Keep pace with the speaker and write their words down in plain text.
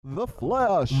The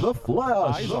Flash.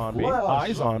 iZombie,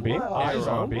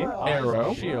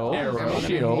 Arrow, Shield, And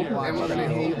we're gonna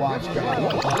hate watch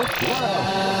God.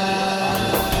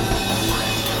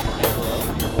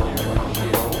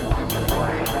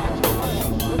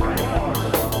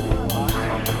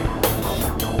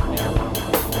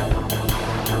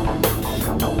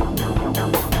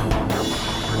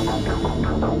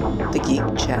 The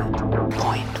Geek Chat.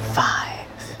 Point 5.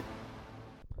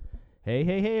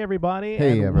 Hey, everybody.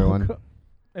 Hey, everyone.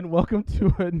 And welcome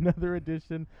to another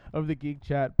edition of the Geek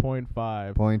Chat Point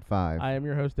 5. Point 5. I am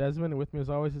your host, Desmond, and with me as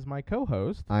always is my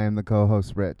co-host. I am the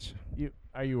co-host, Rich.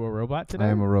 Are you a robot today? I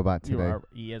am a robot today.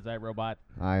 He is a robot.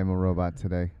 I am a robot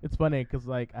today. It's funny because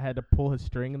I had to pull his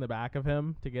string in the back of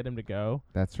him to get him to go.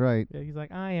 That's right. Yeah, he's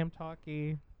like, I am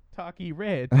Talkie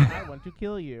Rich. I want to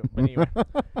kill you. But anyway,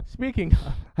 speaking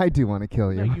of, I do want to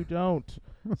kill you. no, you don't.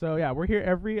 So yeah, we're here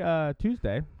every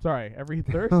Thursday. Sorry, every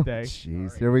Thursday.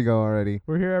 Jeez, here we go already.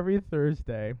 We're here every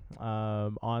Thursday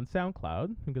on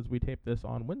SoundCloud because we tape this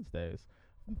on Wednesdays.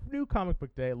 New Comic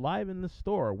Book Day live in the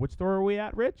store. Which store are we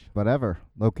at, Rich? Whatever.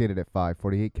 Located at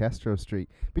 548 Castro Street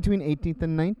between 18th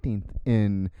and 19th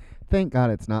in, thank God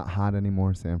it's not hot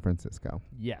anymore, San Francisco.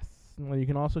 Yes. Well, you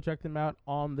can also check them out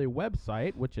on the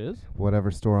website, which is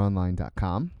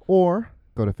whateverstoreonline.com, or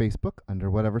go to Facebook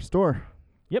under Whatever Store.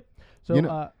 Yep.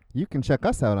 So You can check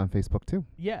us out on Facebook too.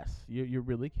 yes, you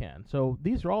really can. So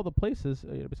these are all the places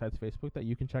besides Facebook that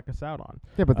you can check us out on.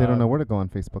 Yeah, but they don't know where to go on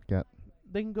Facebook yet.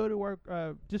 They can go to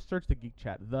our just search the Geek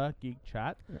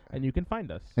Chat, and you can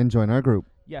find us. And join our group.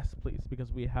 Yes, please,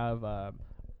 because we have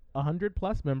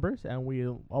 100+ members, and we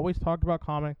always talk about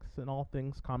comics and all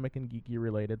things comic and geeky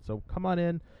related. So come on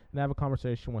in and have a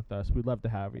conversation with us. We'd love to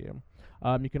have you.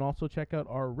 You can also check out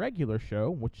our regular show,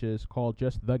 which is called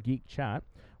just The Geek Chat.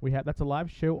 That's a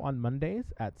live show on Mondays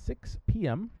at 6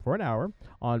 p.m. for an hour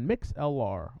on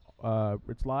MixLR.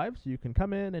 It's live, so you can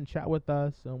come in and chat with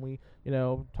us, and we,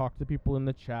 talk to people in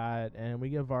the chat, and we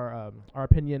give our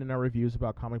opinion and our reviews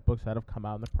about comic books that have come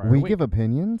out in the prior week. We give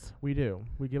opinions? We do.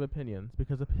 We give opinions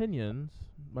because opinions,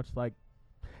 much like,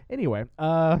 anyway.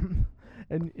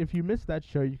 And if you missed that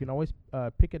show, you can always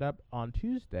pick it up on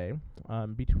Tuesday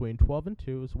between 12 and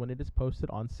 2 is when it is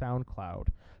posted on SoundCloud.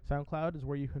 SoundCloud is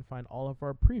where you can find all of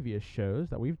our previous shows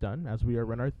that we've done as we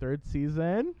are in our third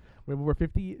season. We have over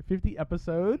 50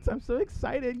 episodes. I'm so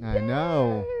excited. I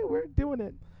know. We're doing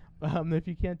it. If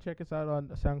you can't check us out on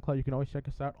SoundCloud, you can always check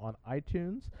us out on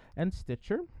iTunes and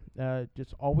Stitcher.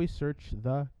 Just always search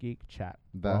The Geek Chat.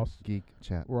 The Geek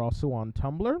Chat. We're also on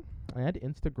Tumblr and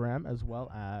Instagram as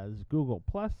well as Google+.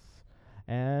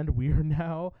 And we are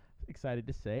now, excited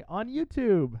to say, on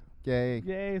YouTube.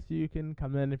 Yay. So you can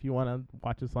come in if you want to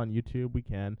watch us on YouTube, we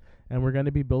can. And we're going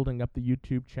to be building up the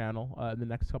YouTube channel in the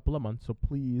next couple of months, so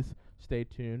please stay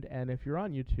tuned. And if you're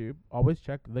on YouTube, always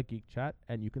check The Geek Chat,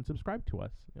 and you can subscribe to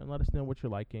us. And let us know what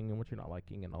you're liking and what you're not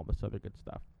liking and all this other good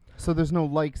stuff. So there's no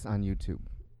likes on YouTube?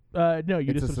 No,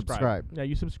 you it's just a subscribe. Yeah,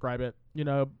 you subscribe it. I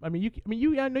know you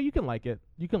can like it.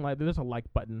 You can like. There's a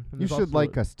like button. And you should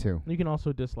like us too. You can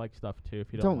also dislike stuff too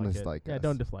if you don't like it. Don't dislike us. Yeah,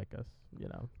 don't dislike us.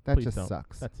 That please just don't.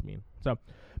 sucks. That's mean. So,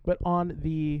 but on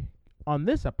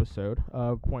this episode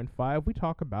of Point 5, we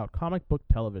talk about comic book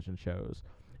television shows.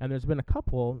 And there's been a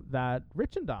couple that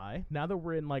Rich and I, now that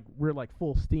we're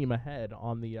full steam ahead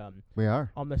on the we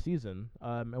are on the season,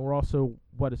 and we're also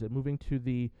moving to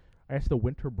the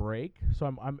winter break. So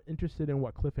I'm interested in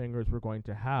what cliffhangers we're going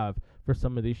to have for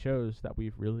some of these shows that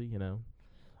we've really,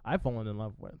 I've fallen in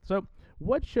love with. So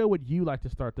what show would you like to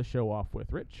start the show off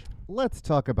with, Rich? Let's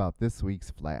talk about this week's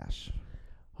Flash.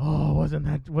 Oh, wasn't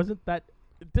that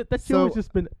show has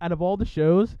just been, out of all the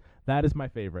shows, that is my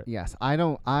favorite. Yes,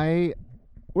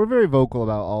 we're very vocal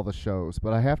about all the shows,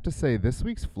 but I have to say this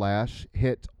week's Flash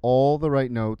hit all the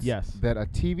right notes that a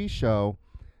TV show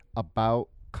about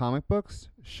comic books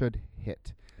should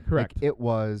hit. Correct. Like, it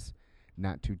was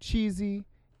not too cheesy.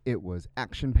 It was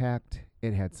action-packed.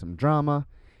 It had some drama.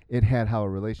 It had how a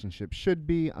relationship should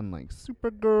be, unlike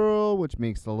Supergirl, which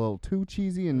makes it a little too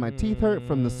cheesy and my teeth hurt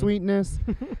from the sweetness.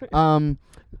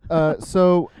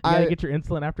 So you gotta get your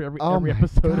insulin after every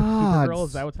episode of Supergirl.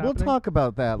 Is that what's happening? We'll talk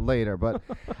about that later, but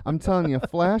I'm telling you,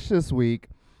 Flash this week,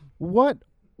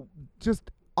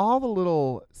 just all the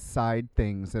little side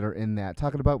things that are in that,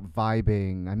 talking about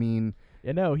vibing. I mean,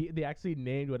 they actually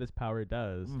named what his power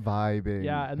does. Vibing.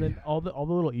 Yeah, and then all the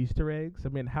little Easter eggs. I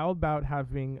mean, how about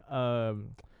having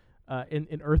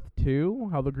in Earth 2,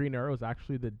 how the Green Arrow is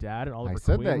actually the dad and Oliver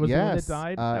Queen was the one that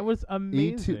died? That was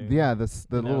amazing. E2,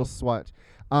 the little swatch.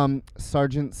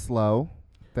 Sergeant Slow,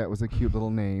 that was a cute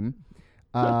little name.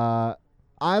 I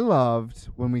loved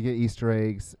when we get Easter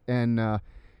eggs, and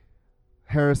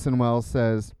Harrison Wells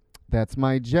says, "That's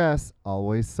my Jess,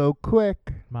 always so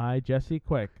quick." My Jesse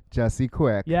Quick. Jesse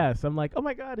Quick. Yes, I'm like, oh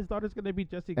my God, his daughter's gonna be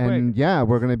Jesse Quick. And yeah,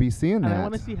 we're gonna be seeing And that. I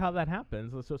want to see how that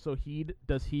happens. So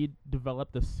does he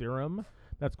develop the serum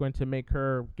that's going to make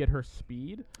her get her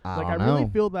speed? I I don't really know.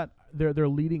 feel that they're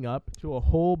leading up to a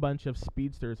whole bunch of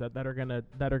speedsters that are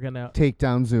gonna. Take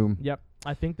down Zoom. Yep,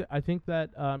 I think that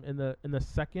in the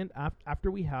second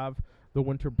after we have the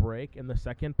winter break in the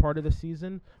second part of the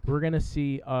season, we're gonna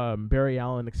see Barry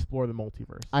Allen explore the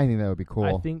multiverse. I think that would be cool.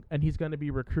 I think, and he's going to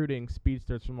be recruiting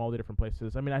speedsters from all the different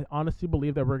places. I mean, I honestly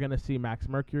believe that we're going to see Max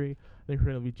Mercury. I think we're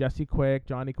going to be Jesse Quick,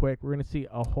 Johnny Quick. We're going to see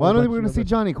a whole. Well, I don't think bunch we're gonna of see other-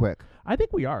 Johnny Quick. I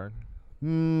think we are.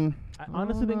 I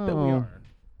honestly think that we know. are.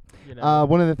 You know?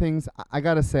 One of the things I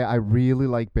gotta say, I really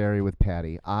like Barry with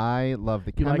Patty. I love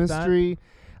the You like that? chemistry.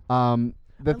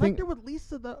 The I thing liked her with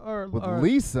Lisa. with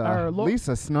Lisa, Lo-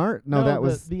 Lisa Snart. No, that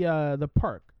was the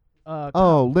park.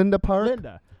 Linda Park.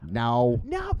 Linda. No,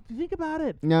 No, think about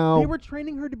it. no, They were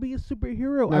training her to be a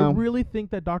superhero. No. I really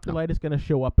think that Dr. Light is going to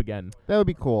show up again. that would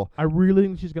be cool. I really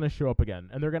think she's going to show up again,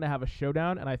 and they're going to have a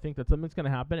showdown. And I think that something's going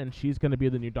to happen, and she's going to be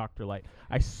the new Dr. Light.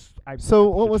 So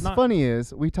what it's was not- funny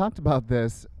is we talked about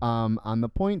this on the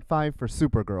 0.5 for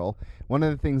Supergirl. One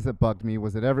of the things that bugged me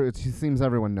was that she seems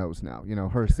everyone knows now,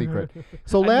 her secret.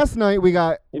 So I last night we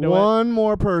got You know what? one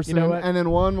more person, what? and then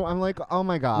one more. I'm like, oh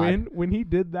my god. When he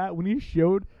did that, when he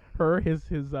showed her his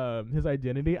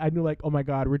identity, I knew, like, oh my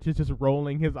God, Rich is just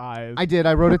rolling his eyes. I did.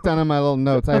 I wrote it down on my little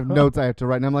notes. I have notes I have to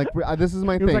write, and I'm like, this is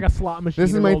my It was thing. like a slot machine. This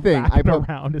is It my rolled thing. back I and put-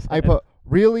 around his I head. put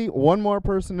really one more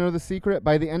person know the secret.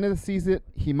 By the end of the season,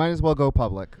 he might as well go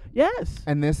public. Yes.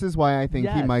 And this is why I think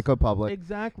he Yes. might go public.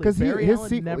 Exactly. Because Barry his Allen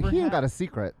secret, never he ain't had- got a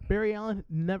secret. Barry Allen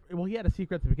never. Well, he had a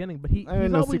secret at the beginning, but he's I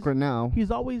have no always, secret now.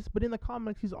 He's always, but in the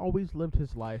comics, he's always lived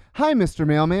his life. Hi, Mr.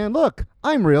 Mailman. Look,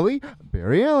 I'm really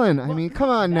Barry Allen. I Well, mean, it's come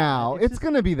on that. now. It's It's just-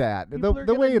 going to be that. People are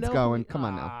The way gonna it's know going. who- Come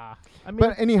on now. I mean,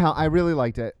 But anyhow, I really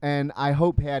liked it. And I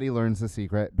hope Patty learns the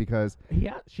secret because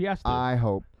she has to. I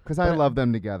hope. Because I But- love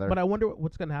them together. But I wonder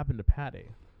what's going to happen to Patty.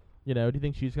 Do you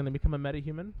think she's going to become a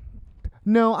metahuman?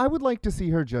 No, I would like to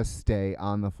see her just stay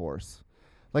on the Force.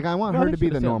 Like, I want No, I her think to be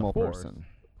she's the gonna stay on the normal Force. person.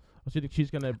 So you think she's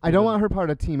going to? I don't want her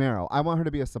part of Team Arrow. I want her to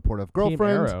be a supportive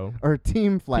girlfriend Arrow. or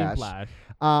Team Flash. Team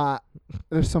Flash.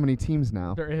 There's so many teams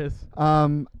now. There is.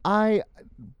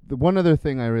 The one other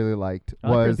thing I really liked I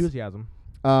like her was enthusiasm.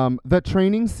 the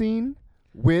training scene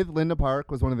with Linda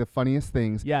Park was one of the funniest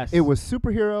things. Yes. It was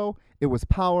superhero. It was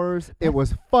powers. It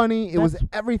was funny. It was that's-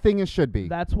 everything it should be.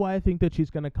 That's why I think that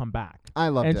she's going to come back. I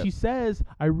loved And it. she says,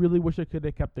 I really wish I could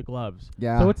have kept the gloves.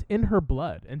 Yeah. So it's in her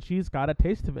blood, and she's got a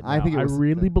taste of it now. I think it was-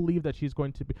 really believe that she's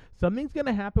going to be... Something's going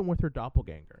to happen with her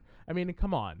doppelganger. I mean,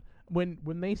 come on. When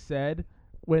they said...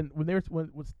 When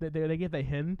they gave the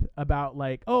hint about,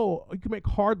 like, oh, you can make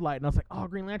hard light, and I was like, oh,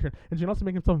 Green Lantern, and she can also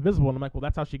make himself invisible, and I'm like, well,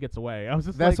 that's how she gets away. I was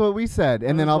just That's like, what we said.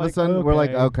 And I then was all of a like, sudden, we're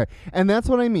like, okay. okay. And that's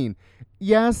what I mean.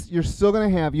 Yes, you're still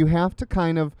going to you have to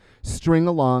kind of string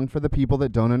along for the people that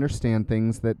don't understand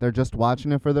things, that they're just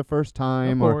watching it for the first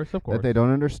time, of course. that they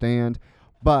don't understand.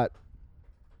 But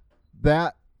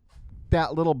that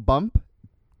little bump,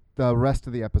 the rest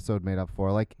of the episode made up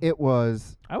for. Like, it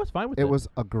was I was fine with it. it was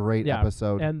a great Yeah,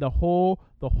 episode. And the whole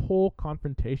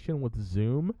confrontation with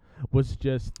Zoom was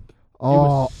just... Oh,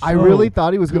 was I so really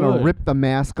thought he was going to good. rip the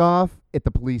mask off at the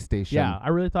police station. Yeah, I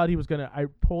really thought he was gonna. I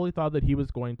totally thought that he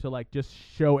was going to, like, just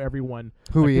show everyone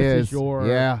Who like, he this is. your.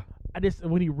 Yeah. I just,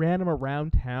 when he ran him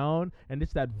around town, and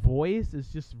just that voice is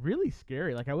just really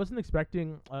scary. Like, I wasn't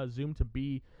expecting Zoom to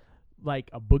be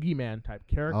like a boogeyman type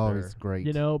character. Oh, he's great.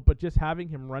 But just having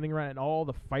him running around and all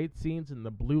the fight scenes and the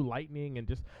blue lightning and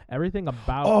just everything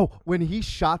about. Oh, when he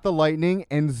shot the lightning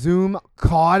and Zoom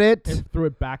caught it. And threw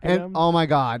it back at And him. oh my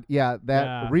God, yeah, that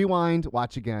Yeah. rewind,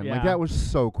 watch again. Like, Yeah. that was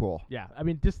so cool. Yeah, I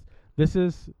mean, this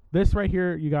right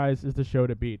here, you guys, is the show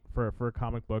to beat for a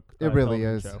comic book. It really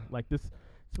television is. Show. Like, this,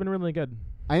 it's been really good.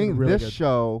 I think really this good.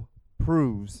 show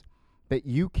proves that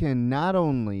you can not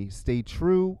only stay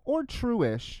true or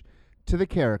true-ish to the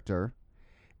character,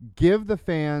 give the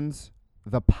fans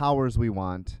the powers we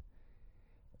want,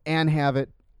 and have it,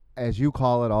 as you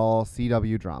call it, all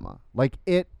CW drama. Like,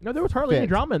 it. No, there was hardly any fit.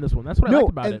 drama in this one. That's what I liked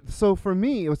about and it. So for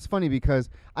me, it was funny because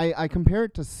I compare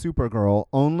it to Supergirl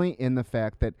only in the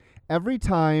fact that every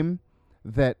time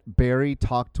that Barry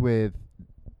talked with,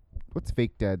 what's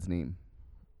fake dad's name?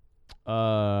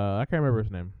 I can't remember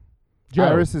his name.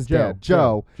 Iris's dad.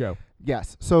 Joe. Joe.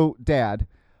 Yes. So, Dad,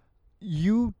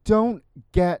 you don't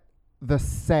get the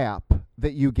sap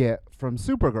that you get from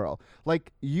Supergirl.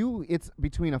 Like, it's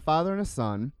between a father and a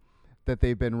son that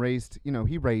they've been raised.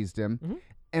 He raised him. Mhm.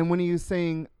 And when he was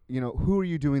saying, who are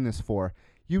you doing this for?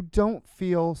 you don't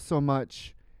feel so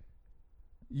much.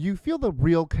 You feel the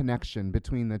real connection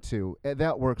between the two.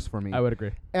 That works for me. I would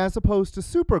agree. As opposed to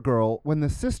Supergirl, when the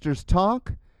sisters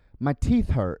talk, my teeth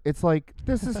hurt. It's like,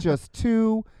 this is just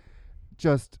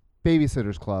just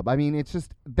Babysitter's Club. I mean, it's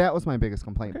just, that was my biggest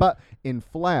complaint. Okay. But in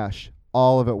Flash,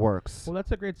 all of it works. Well,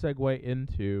 that's a great segue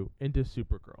into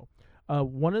Supergirl.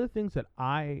 One of the things that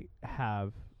I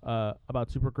have about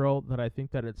Supergirl that I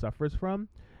think that it suffers from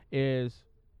is,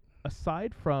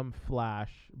 aside from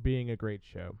Flash being a great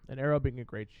show and Arrow being a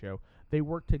great show, they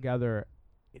work together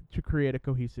to create a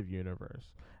cohesive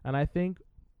universe. And I think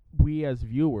we as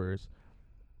viewers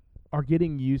are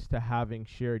getting used to having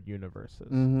shared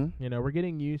universes. Mm-hmm. You know, we're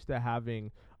getting used to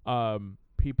having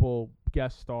people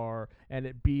guest star and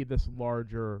it be this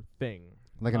larger thing.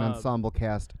 Like an ensemble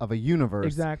cast of a universe.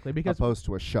 Exactly, because opposed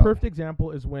to a show. Perfect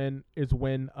example is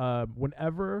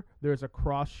whenever there's a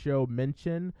cross-show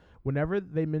mention, whenever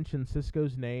they mention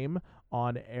Cisco's name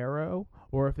on Arrow,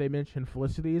 or if they mention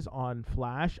Felicity's on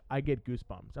Flash, I get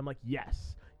goosebumps. I'm like,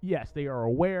 yes, they are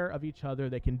aware of each other.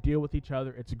 They can deal with each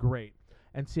other. It's great.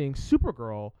 And seeing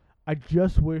Supergirl, I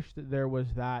just wish that there was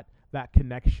that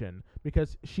connection,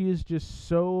 because she is just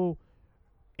so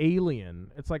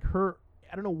alien. It's like her.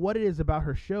 I don't know what it is about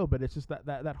her show, but it's just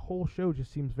that whole show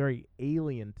just seems very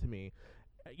alien to me.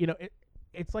 You know,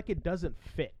 it's like it doesn't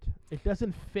fit. It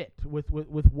doesn't fit with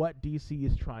what DC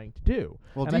is trying to do.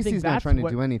 Well, and DC's not trying to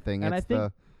do anything.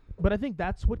 And but I think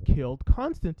that's what killed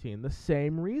Constantine. The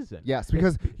same reason. Yes,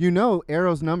 because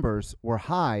Arrow's numbers were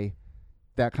high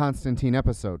that Constantine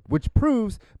episode, which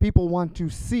proves people want to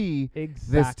see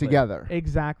this together.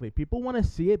 Exactly. People want to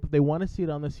see it, but they want to see it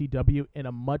on the CW in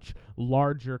a much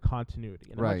larger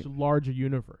continuity, in a much larger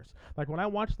universe. Like when I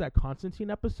watched that Constantine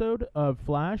episode of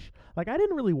Flash, like I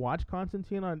didn't really watch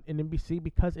Constantine in NBC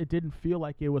because it didn't feel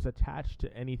like it was attached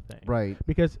to anything. Right.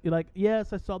 Because like,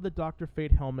 yes, I saw the Dr.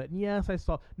 Fate helmet, and yes,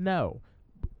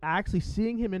 actually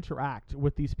seeing him interact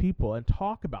with these people and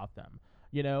talk about them,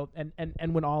 you know,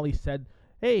 and when Ollie said,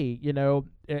 hey, you know,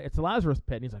 it's a Lazarus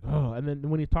pit. And he's like, oh. And then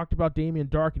when he talked about Damien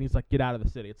Dark and he's like, get out of the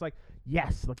city. It's like,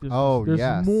 yes. Like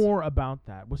there's more about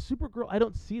that. With Supergirl, I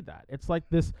don't see that. It's like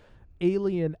this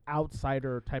alien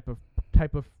outsider type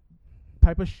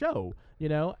of show, you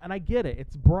know? And I get it.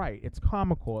 It's bright. It's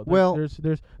comical. Well,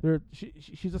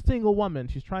 she's a single woman.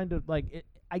 She's trying to,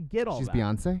 I get all that. She's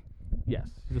Beyonce? Yes.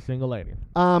 She's a single lady.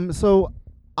 So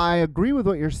I agree with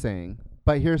what you're saying,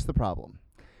 but here's the problem.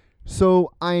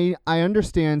 So I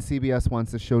understand CBS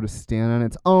wants the show to stand on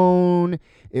its own.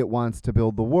 It wants to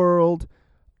build the world.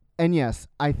 And yes,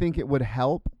 I think it would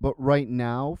help. But right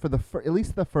now, for at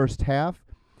least the first half,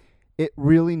 it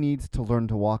really needs to learn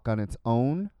to walk on its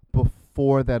own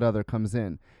before that other comes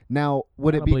in. Now,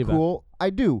 would it be cool? I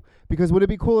do. Because would it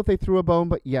be cool if they threw a bone?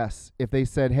 But yes, if they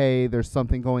said, hey, there's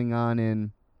something going on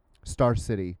in Star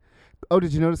City. Oh,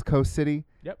 did you notice Coast City?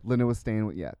 Yep. Linda was staying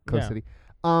with, Coast City.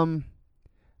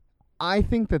 I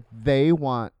think that they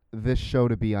want this show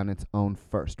to be on its own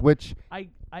first, which I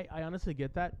honestly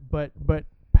get that, but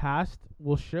past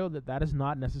will show that is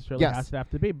not necessarily has to have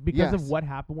to be because of what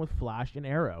happened with Flash and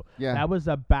Arrow. Yeah. That was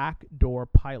a backdoor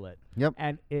pilot. Yep.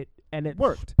 And it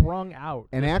worked. Sprung out.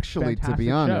 And actually, to be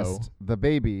honest, show. the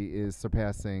baby is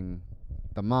surpassing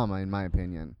the mama, in my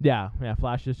opinion. Yeah.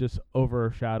 Flash is just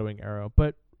overshadowing Arrow.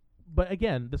 But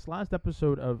again, this last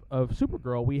episode of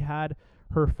Supergirl, we had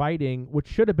her fighting, which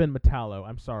should have been Metallo.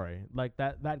 I'm sorry. Like,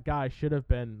 that guy should have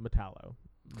been Metallo.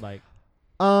 Like,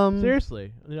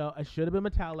 seriously. You know, it should have been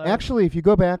Metallo. Actually, if you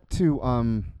go back to,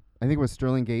 I think it was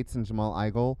Sterling Gates and Jamal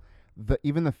Igle,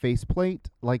 even the faceplate,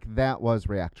 like, that was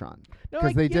Reactron.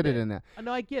 Because they did it in that.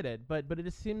 No, I get it. But it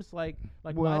just seems like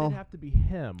well, why did it have to be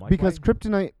him? Like, because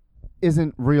Kryptonite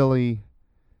isn't really,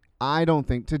 I don't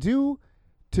think, to do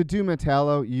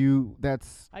Metallo,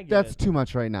 that's too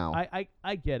much right now.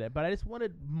 I get it, but I just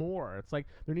wanted more. It's like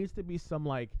there needs to be some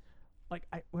every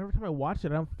time I watch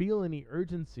it, I don't feel any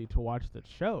urgency to watch the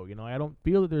show. You know, I don't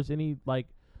feel that there's any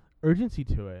urgency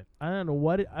to it. I don't know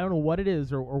what it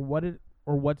is or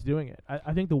what's doing it.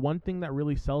 I think the one thing that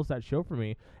really sells that show for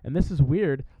me, and this is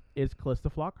weird, is Calista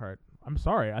Flockhart. I'm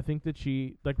sorry. I think that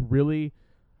she really,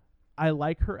 I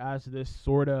like her as this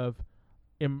sort of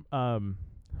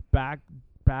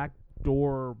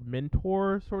backdoor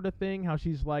mentor sort of thing. How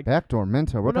she's like backdoor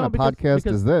mentor. What kind of podcast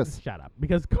is this? Shut up.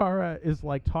 Because Kara is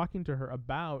talking to her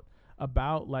about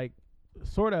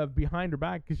sort of behind her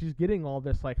back, because she's getting all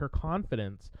this her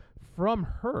confidence from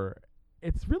her.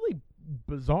 It's really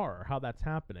bizarre how that's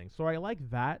happening. So I like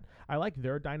that. I like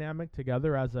their dynamic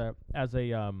together as a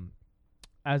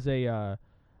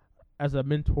as a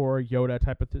mentor Yoda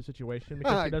type of situation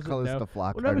because she doesn't know. Callista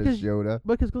Flockhart Well, no, is Yoda.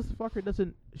 Because Callista Flockhart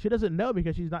doesn't know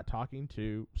because she's not talking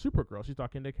to Supergirl. She's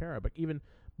talking to Kara.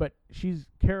 But she's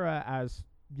Kara as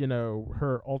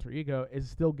her alter ego is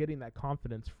still getting that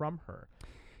confidence from her.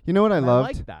 You know what I loved?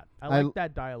 I like that. I like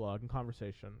that dialogue and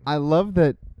conversation. I love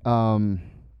that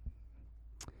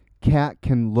Kat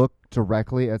can look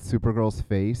directly at Supergirl's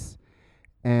face,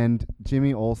 and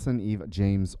James Olsen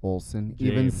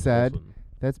even said,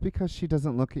 that's because she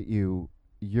doesn't look at you.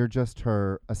 You're just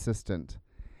her assistant.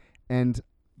 And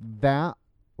that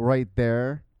right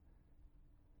there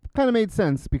kind of made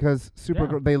sense because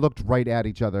Supergirl, they looked right at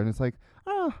each other, and it's like,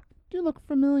 you look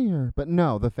familiar. But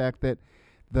no, the fact that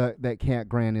that Kat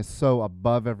Grant is so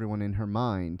above everyone in her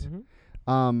mind.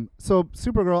 Mm-hmm. So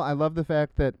Supergirl, I love the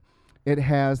fact that it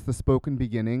has the spoken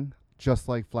beginning, just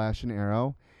like Flash and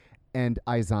Arrow, and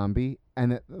iZombie,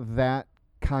 and that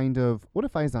kind of, what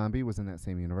if iZombie was in that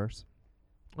same universe?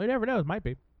 We never know. It might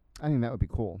be. I think that would be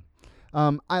cool.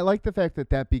 I like the fact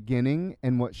that beginning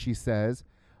and what she says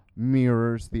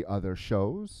mirrors the other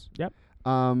shows. Yep.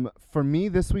 For me,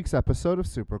 this week's episode of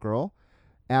Supergirl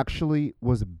actually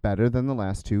was better than the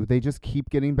last two. They just keep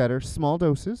getting better. Small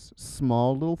doses,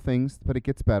 small little things, but it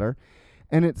gets better.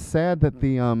 And it's sad that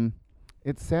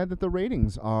the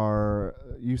ratings are,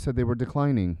 you said they were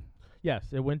declining. Yes,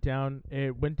 it went down.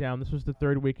 This was the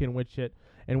third week in which it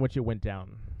went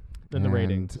down in the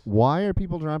ratings. Why are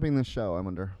people dropping this show, I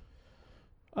wonder?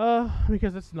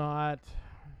 Because it's not,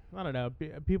 I don't know.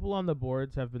 People on the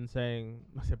boards have been saying,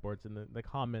 I said boards in the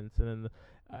comments, and then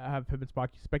have been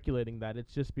speculating that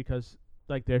it's just because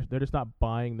like they're just not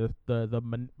buying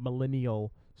the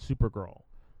millennial Supergirl,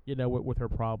 with her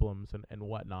problems and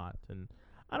whatnot. And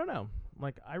I don't know.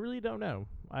 Like, I really don't know.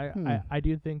 I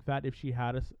do think that if she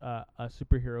had a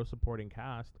superhero supporting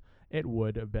cast, it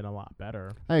would have been a lot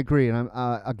better. I agree. And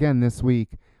I'm again this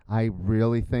week, I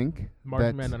really think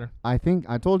Martian Manhunter. I think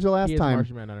I told you last time.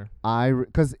 Martian Manhunter.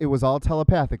 Because it was all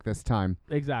telepathic this time.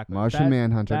 Exactly. Martian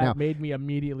Manhunter. That now, made me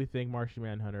immediately think Martian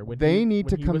Manhunter. When they he, need when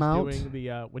to he come was out.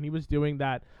 Doing when he was doing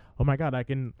that, oh my God, I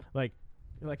can like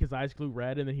his eyes glue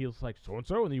red, and then he was like so and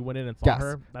so, and he went in and saw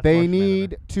her. That's they Martian need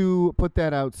Manhunter. to put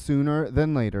that out sooner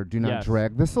than later. Do not Yes.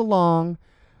 drag this along.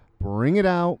 Bring it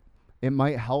out. It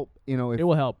might help. If, it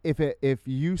will help. If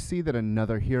you see that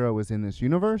another hero is in this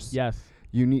universe, Yes.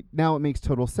 you need. Now it makes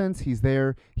total sense. He's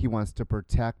there. He wants to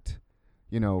protect.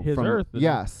 His from Earth.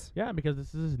 Yes. Yeah, because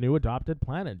this is his new adopted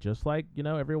planet, just like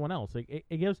everyone else. Like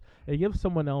it gives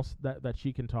someone else that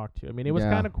she can talk to. I mean, it was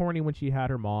Yeah. kind of corny when she had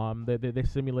her mom. They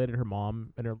simulated her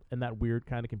mom and that weird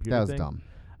kind of computer That was thing. dumb.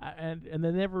 And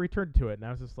they never returned to it. And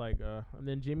I was just like, and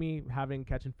then Jimmy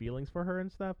catching feelings for her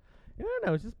and stuff. I don't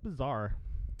know. It's just bizarre.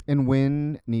 And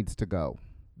Wynn needs to go.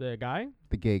 The guy?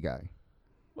 The gay guy.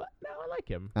 What? No, I like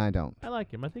him. I don't. I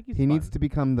like him. I think he's. He fun. needs to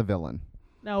become the villain.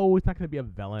 No, he's not going to be a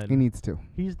villain. He needs to.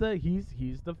 He's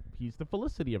the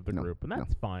Felicity of the No, group, and no,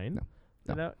 that's fine.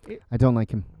 no. I don't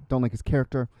like him. Don't like his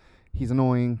character. He's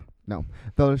annoying. No.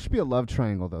 Though there should be a love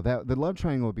triangle, though. The love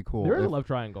triangle would be cool. There is a love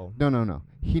triangle. No.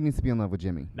 He needs to be in love with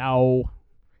Jimmy. No.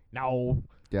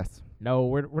 Yes. No,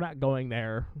 we're not going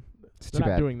there. It's They're too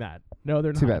not bad. doing that. No,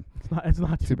 they're Too not. bad. It's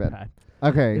not too bad. bad.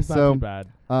 Okay, It's so not too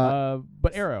bad.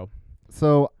 But Arrow,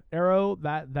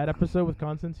 that episode with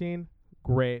Constantine,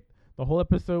 great. The whole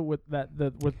episode with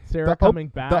with Sarah coming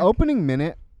back. The opening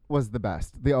minute was the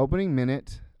best. The opening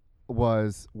minute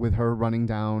was with her running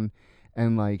down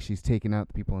and like she's taking out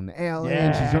the people in the alley.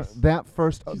 Yes. And she's that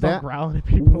first She's all that growling at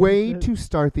people. way to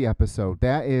start the episode.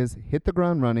 That is hit the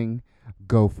ground running,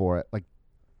 go for it. Like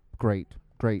great.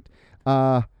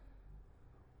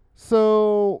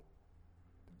 So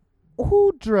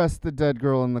who dressed the dead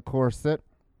girl in the corset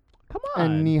Come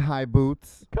on. and knee-high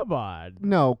boots? Come on.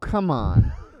 No, come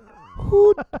on.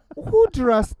 who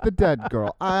dressed the dead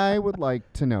girl? I would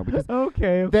like to know because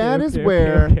Okay. that is okay,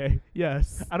 where- Okay.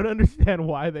 Yes. I don't understand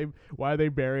why they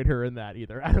buried her in that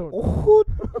either. I don't. who.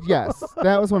 Yes,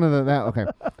 that was one of the that. Okay.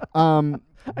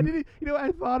 I didn't.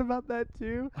 I thought about that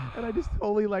too, and I just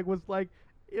totally was like,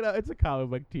 it's a comic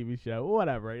book TV show,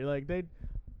 whatever.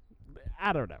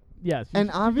 I don't know. Yes.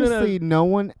 And obviously, no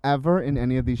one ever in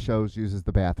any of these shows uses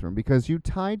the bathroom because you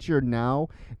tied your now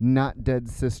not dead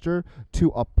sister to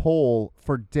a pole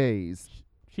for days.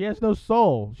 she has no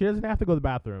soul. She doesn't have to go to the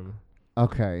bathroom.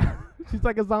 Okay. She's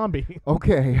like a zombie.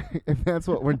 Okay. If that's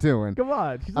what we're doing. Come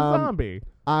on, she's a zombie.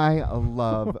 I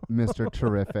love Mr.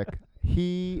 Terrific.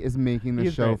 He is making the He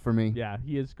is show great. for me. Yeah,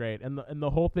 he is great, and the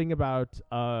whole thing about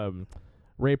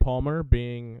Ray Palmer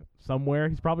being somewhere,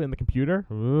 he's probably in the computer.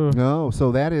 Ugh. No,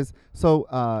 so that is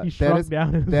He shrunk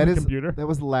down in that the is computer. that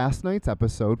was last night's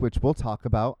episode, which we'll talk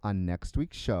about on next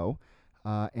week's show.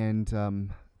 And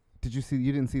did you see?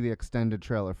 You didn't see the extended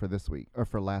trailer for this week or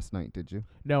for last night, did you?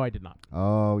 No, I did not.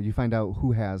 Oh, you find out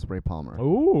who has Ray Palmer.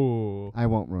 Ooh. I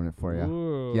won't ruin it for you.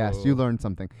 Ooh. Yes, you learned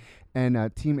something.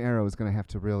 And Team Arrow is going to have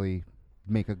to really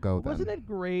make a go. Wasn't then. it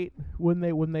great when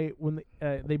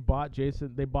they bought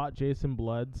Jason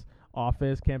Blood's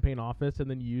campaign office, and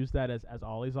then used that as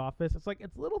Ollie's office? It's like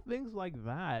it's little things like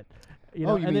that, you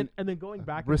know. you and mean then going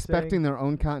back respecting and saying, their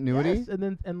own continuity, yes,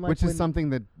 and like which is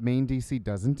something that main DC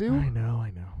doesn't do. I know.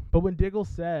 But when Diggle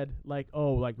said like,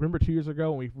 oh, like remember 2 years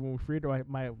ago when we freed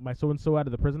my so and so out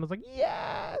of the prison, I was like,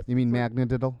 yes. You mean Magna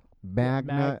Diddle?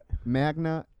 Magna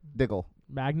Diggle.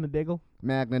 Magna Diggle?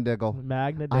 Magna Diggle.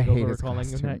 Magna Diggle. I hate we're his calling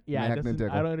him costume. that. Yeah, Magna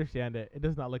Diggle. I don't understand it. It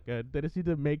does not look good. They just need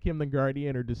to make him the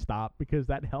Guardian or just stop, because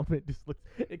that helmet just looks,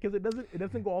 because it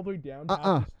doesn't go all the way down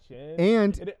past his chin.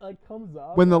 And it like comes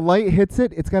up. when the light hits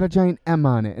it, it's got a giant M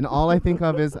on it, and all I think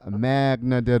of is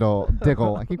Magna Diggle.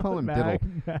 I keep calling him Diddle.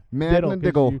 Magna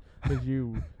Diggle. Because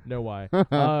you know why.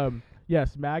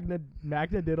 Yes, Magna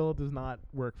Diddle does not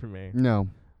work for me. No.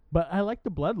 But I like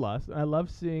the Bloodlust. I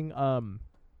love seeing Malcolm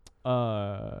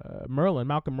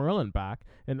Merlin back,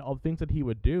 and all the things that he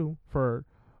would do for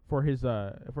his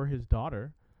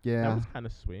daughter. Yeah. That was kind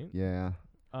of sweet. Yeah.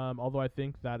 Although I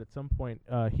think that at some point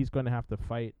he's going to have to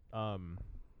fight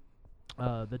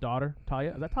the daughter,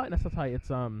 Talia. Is that Talia? That's not Talia. It's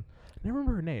I never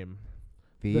remember her name.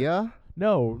 Thea?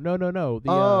 No.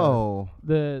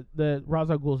 The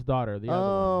Ra's al Ghul's daughter. The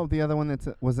other one. The other one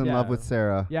that was in love with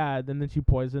Sarah. Yeah, then she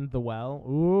poisoned the well.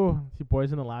 Ooh, she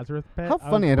poisoned the Lazarus pit. How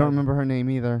funny! I don't remember her name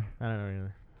either. I don't know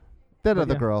either. That But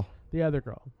other yeah. girl. The other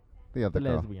girl. The other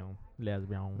girl.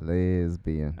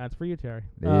 Lesbian. That's for you, Terry.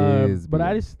 Lesbian. But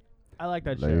I like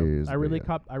that show. I really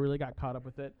Lesbian. got caught up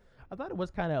with it. I thought it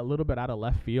was kind of a little bit out of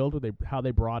left field with how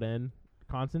they brought in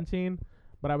Constantine,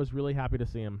 but I was really happy to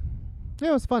see him. Yeah,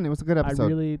 it was fun. It was a good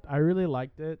episode. I really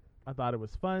liked it. I thought it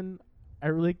was fun. I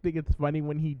really think it's funny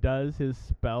when he does his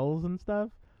spells and stuff.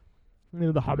 You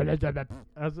know, the I don't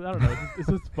know. It's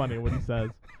just funny what he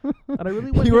says. And I really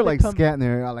want You him were to like come scatting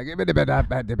there, like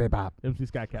MC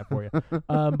Scat Cat for you.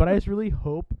 But I just really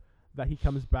hope that he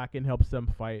comes back and helps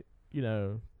them fight. You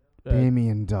know,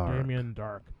 Damien Dark. Damien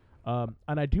Dark.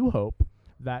 And I do hope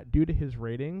that due to his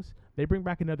ratings, they bring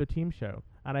back another team show,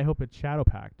 and I hope it's Shadow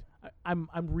Pact. I'm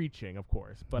reaching, of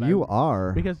course, but You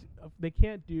are. because they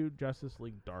can't do Justice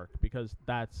League Dark because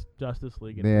that's Justice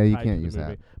League. And Yeah, you tied can't to the use movie.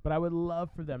 that. But I would love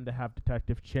for them to have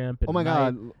Detective Chimp. And Oh my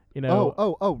Knight, God. You know.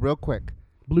 Oh, real quick.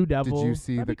 Blue Devil. Did you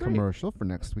see That'd the be great. commercial for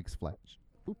next week's Flash?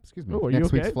 Oops, excuse me. Oh, are you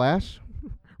Next week's okay? Flash?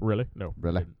 Really? No.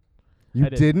 Really? I didn't. You I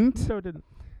didn't. didn't? No, I didn't.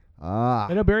 Ah.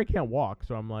 I know Barry can't walk,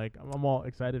 so I'm all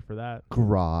excited for that.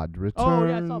 Grodd returns. Oh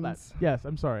yeah, I saw that. Yes,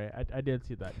 I'm sorry. I did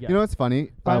see that. Yeah. You know what's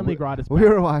funny? Finally, Grodd is we back.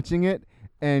 were watching it,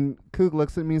 and Coog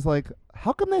looks at me. He's like,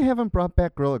 "How come they haven't brought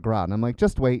back Gorilla Grodd?" And I'm like,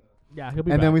 "Just wait." Yeah, he'll be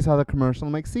And back. then we saw the commercial.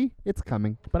 I'm like, "See, it's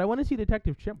coming." But I want to see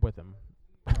Detective Chimp with him.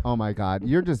 Oh my God,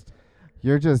 you're just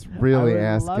really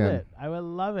asking. I would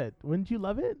love it. Wouldn't you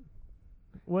love it?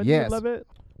 Wouldn't Yes. you love it?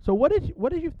 So what did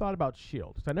you thought about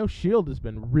S.H.I.E.L.D.? 'Cause I know S.H.I.E.L.D. has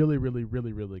been really, really,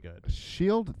 really, really good.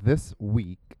 Shield this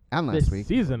week and last This week.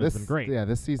 season has been great. Yeah,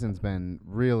 this season's been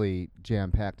really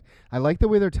jam packed. I like the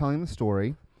way they're telling the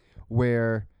story,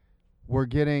 where we're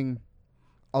getting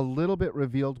a little bit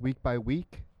revealed week by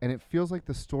week, and it feels like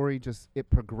the story it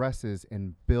progresses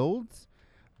and builds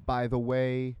by the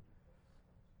way.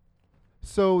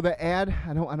 So the ad,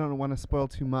 I don't want to spoil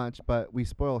too much, but we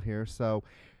spoil here. So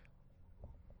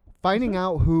finding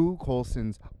out who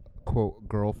Coulson's quote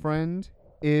girlfriend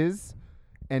is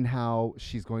and how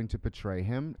she's going to portray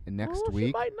him next week.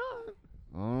 She might not.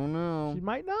 Oh no. She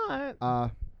might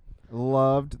not.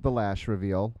 Loved the Lash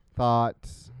reveal. Thought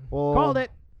Called it.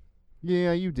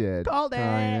 Yeah, you did. Called it.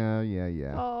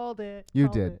 Yeah. Called it. You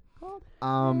Called did. it. Called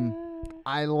it.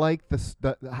 I like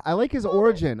I like his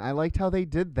origin. I liked how they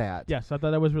did that. Yes, I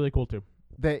thought that was really cool too.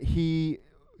 That he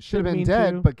should have Didn't been mean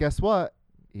dead, to. but guess what?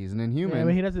 He's an Inhuman. Yeah, I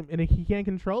mean, he doesn't, and he can't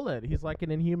control it. He's like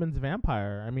an Inhuman's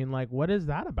vampire. I mean, like, what is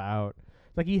that about?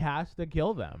 It's like he has to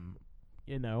kill them,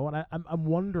 you know. And I'm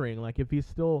wondering, like, if he's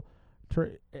still,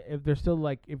 if they're still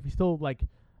like, if he's still like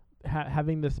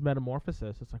having this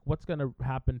metamorphosis. It's like, what's gonna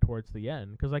happen towards the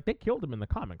end? Because like they killed him in the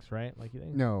comics, right? Like,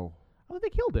 No. Oh, they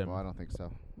killed him. Well, I don't think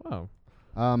so. Oh.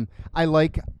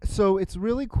 So it's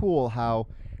really cool how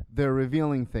they're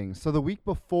revealing things. So the week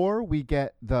before we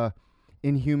get the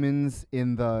Inhumans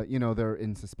in the, they're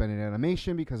in suspended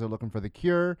animation because they're looking for the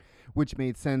cure, which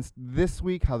made sense. This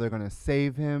week, how they're going to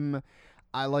save him.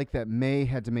 I like that May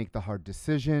had to make the hard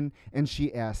decision, and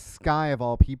she asked Sky, of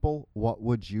all people, what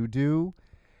would you do?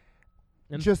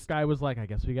 And just Sky was like, I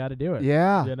guess we got to do it.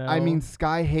 yeah. You know? I mean,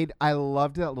 I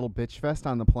loved that little bitch fest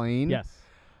on the plane. Yes.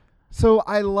 So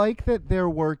I like that they're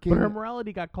working. But her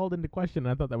morality got called into question,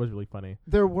 and I thought that was really funny.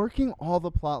 They're working all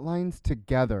the plot lines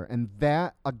together, and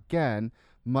that, again,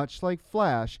 much like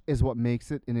Flash, is what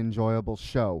makes it an enjoyable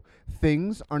show.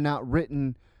 Things are not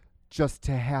written just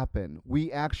to happen.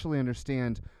 We actually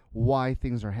understand why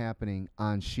things are happening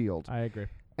on S.H.I.E.L.D. I agree.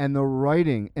 And the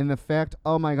writing and the fact,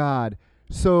 oh my God.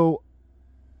 So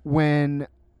when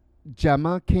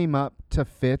Gemma came up to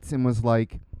Fitz and was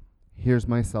like, here's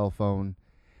my cell phone,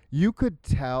 you could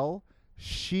tell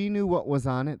she knew what was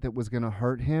on it that was going to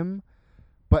hurt him.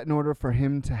 But in order for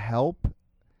him to help,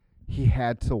 he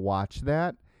had to watch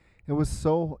that. It was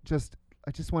so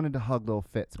I just wanted to hug little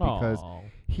Fitz because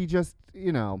he just,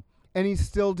 and he's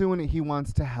still doing it. He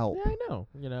wants to help. Yeah, I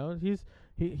know.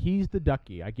 He's the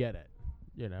ducky. I get it.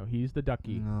 He's the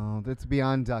ducky. No, that's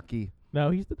beyond ducky. No,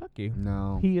 he's the ducky.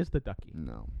 No. He is the ducky.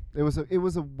 No. It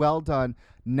was a well done.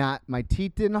 Not my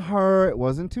teeth didn't hurt. It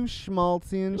wasn't too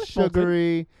schmaltzy and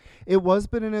sugary. It was,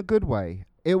 but in a good way.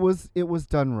 It was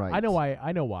done right. I know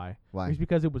why. Why? It's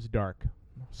because it was dark.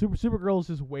 Supergirl is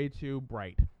just way too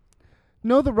bright.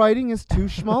 No, the writing is too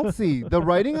schmaltzy. The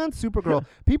writing on Supergirl,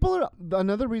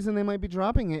 another reason they might be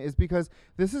dropping it is because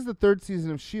this is the 3rd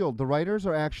season of S.H.I.E.L.D. The writers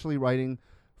are actually writing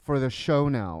for the show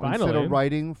now instead of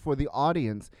writing for the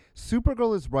audience.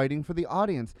 Supergirl is writing for the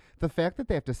audience. The fact that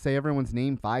they have to say everyone's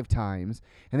name 5 times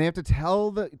and they have to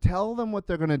tell them what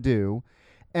they're going to do,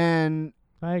 and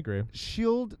I agree.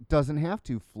 S.H.I.E.L.D. doesn't have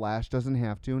to, Flash doesn't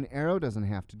have to, and Arrow doesn't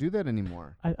have to do that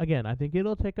anymore. I think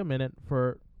it'll take a minute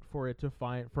for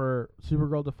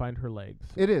Supergirl to find her legs.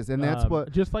 It is, and that's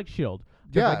what just like S.H.I.E.L.D.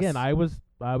 Yes. Again, I thought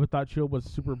S.H.I.E.L.D. was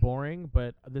super boring,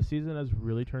 but this season has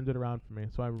really turned it around for me.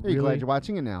 So I'm really glad you're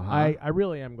watching it now, huh? I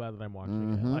really am glad that I'm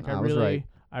watching it. Like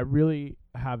I really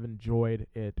have enjoyed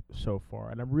it so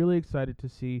far, and I'm really excited to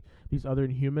see these other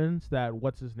Inhumans that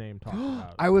what's his name talks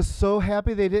about. I was so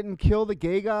happy they didn't kill the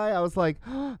gay guy. I was like,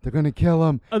 they're gonna kill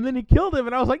him, and then he killed him,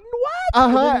 and I was like, what?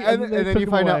 And then you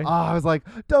find out. I was like,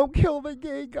 don't kill the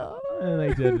gay guy. And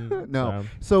they didn't. No.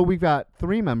 So we've got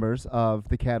 3 members of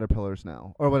the Caterpillars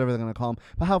now, or whatever they're gonna call them.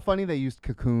 But how funny they used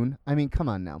Cocoon. I mean, come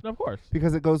on now. Of course.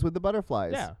 Because it goes with the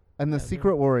butterflies. Yeah. And the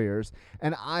Secret Warriors.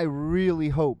 And I really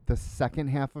hope the second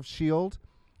half of S.H.I.E.L.D.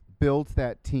 builds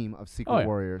that team of Secret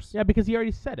Warriors. Yeah, because he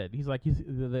already said it. He's like,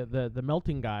 the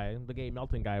melting guy, the gay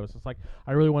melting guy was just like,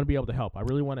 I really want to be able to help. I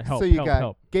really want to help. So you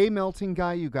help. gay melting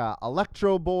guy, you got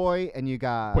Electro Boy, and you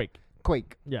got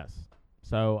Quake. Yes.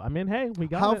 So I mean, hey, we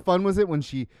got How it. fun was it when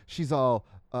she's all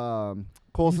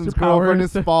Coulson's girlfriend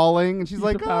is falling, and she's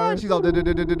like, and she's all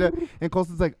da-da-da-da-da-da. And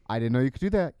Coulson's like, I didn't know you could do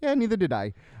that. Yeah, neither did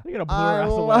I. I gotta pull her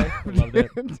ass away. I loved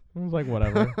it. I was like,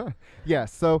 whatever.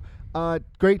 Yes, so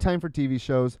great time for TV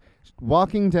shows.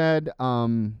 Walking Dead,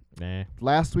 Nah.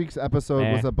 last week's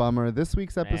episode was a bummer. This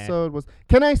week's Nah. episode was,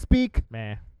 can I speak?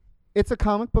 Meh. It's a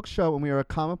comic book show, and we are a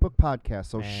comic book podcast,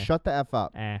 so Nah. shut the F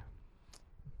up.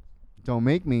 Don't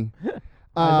make me.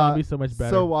 Zombie's so much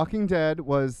better. So Walking Dead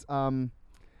was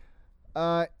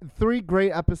 3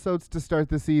 great episodes to start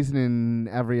the season, and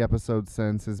every episode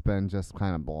since has been just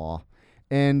kind of blah.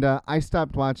 And I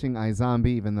stopped watching iZombie,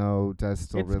 even though Des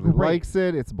still really likes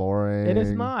it. It's boring. It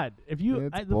is not. If you,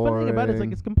 the funny thing about it is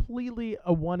like it's completely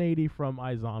a 180 from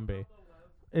iZombie.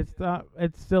 It's not.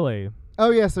 It's silly. Oh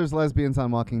yes, there's lesbians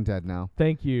on Walking Dead now.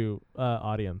 Thank you,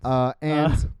 audience.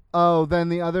 Then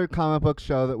the other comic book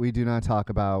show that we do not talk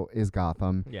about is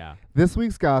Gotham. Yeah. This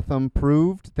week's Gotham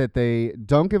proved that they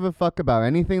don't give a fuck about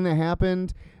anything that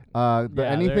happened.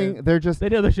 They're just they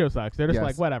know the show sucks. They're just yes.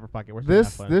 like whatever, fuck it. We're just gonna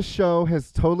have fun. This show has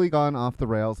totally gone off the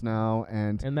rails now,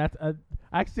 and that's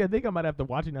actually I think I might have to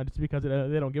watch it now just because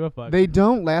they don't give a fuck. They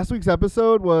don't. Last week's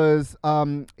episode was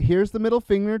here's the middle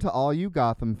finger to all you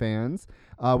Gotham fans.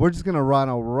 We're just gonna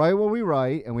write what we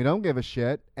write, and we don't give a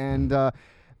shit. And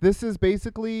this is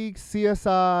basically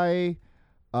CSI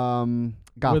Gotham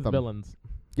with villains.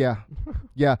 Yeah.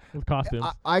 Yeah. With costumes.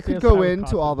 I could go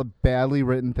into all the badly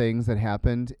written things that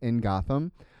happened in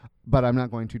Gotham, but I'm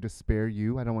not going to despair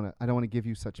you. I don't want to give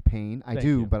you such pain. I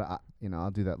do, but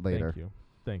I'll do that later.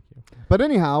 Thank you. But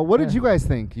anyhow, what did you guys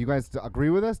think? You guys agree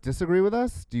with us? Disagree with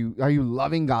us? Are you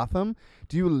loving Gotham?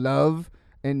 Do you love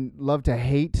to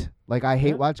hate? Like I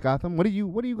hate watch Gotham. What do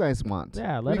you guys want?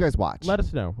 Yeah, what do you guys watch? Let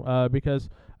us know because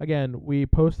again, we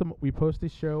post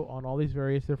this show on all these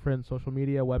various different social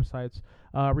media websites.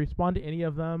 Respond to any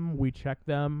of them. We check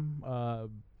them.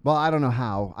 Well, I don't know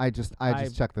how. I just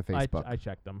check the Facebook. I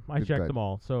checked them. I Good, checked good. them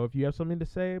all. So if you have something to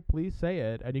say, please say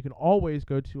it. And you can always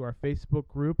go to our Facebook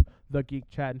group, The Geek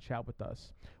Chat, and chat with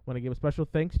us. Want to give a special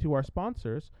thanks to our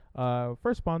sponsors.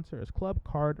 First sponsor is Club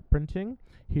Card Printing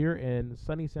here in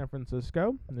sunny San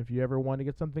Francisco. And if you ever want to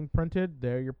get something printed,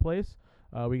 they're your place.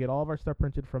 We get all of our stuff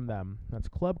printed from them. That's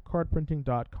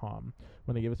clubcardprinting.com.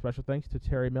 Want to give a special thanks to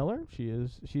Terry Miller.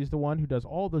 She's the one who does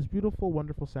all those beautiful,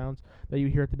 wonderful sounds that you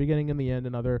hear at the beginning and the end,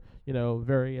 and other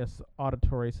various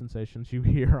auditory sensations you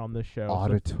hear on this show.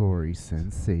 Auditory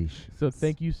sensations. So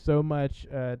thank you so much,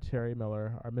 Terry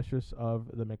Miller, our mistress of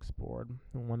the mix board.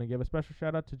 I want to give a special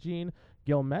shout out to Gene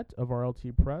Gilmet of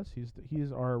RLT Press.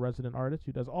 He's our resident artist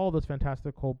who does all those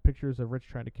fantastical pictures of Rich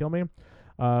trying to kill me.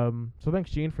 So thanks,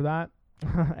 Gene, for that.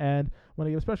 And want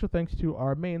to give a special thanks to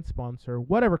our main sponsor,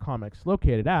 Whatever Comics,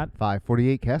 located at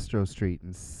 548 Castro Street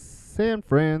in San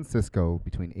Francisco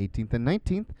between 18th and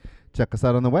 19th. Check us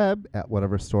out on the web at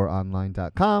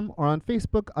whateverstoreonline.com or on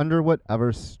Facebook under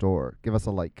Whatever Store. Give us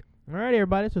a like. All right,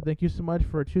 everybody. So thank you so much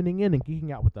for tuning in and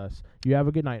geeking out with us. You have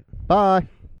a good night. Bye.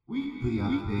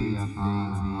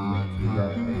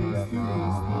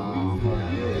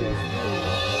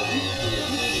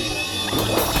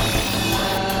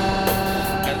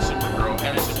 And Supergirl,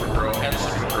 and Supergirl, and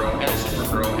Supergirl, and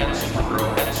Supergirl, and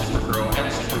Supergirl, and Supergirl,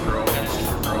 and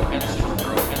Supergirl, and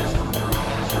Supergirl, and Supergirl,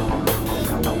 and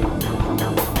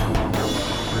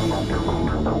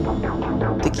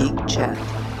Supergirl. The Geek Chat.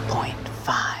 Point